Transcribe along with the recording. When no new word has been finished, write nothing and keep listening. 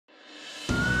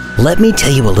Let me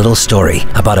tell you a little story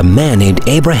about a man named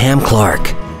Abraham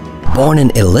Clark. Born in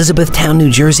Elizabethtown,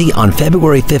 New Jersey on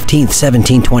February 15,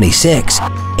 1726,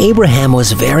 Abraham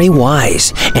was very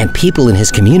wise, and people in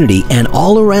his community and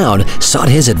all around sought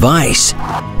his advice.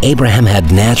 Abraham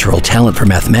had natural talent for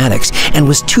mathematics and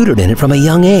was tutored in it from a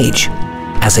young age.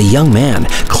 As a young man,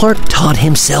 Clark taught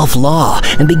himself law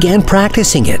and began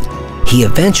practicing it. He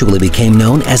eventually became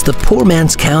known as the poor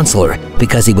man's counselor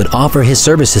because he would offer his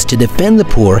services to defend the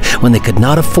poor when they could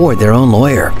not afford their own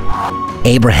lawyer.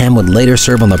 Abraham would later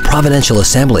serve on the Providential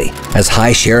Assembly as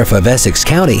High Sheriff of Essex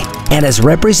County and as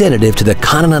representative to the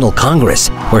Continental Congress,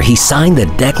 where he signed the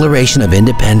Declaration of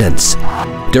Independence.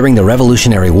 During the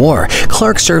Revolutionary War,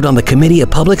 Clark served on the Committee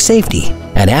of Public Safety,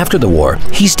 and after the war,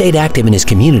 he stayed active in his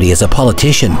community as a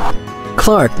politician.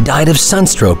 Clark died of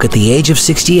sunstroke at the age of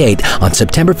 68 on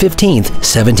September 15,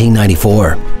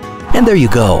 1794. And there you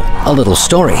go, a little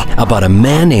story about a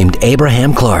man named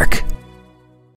Abraham Clark.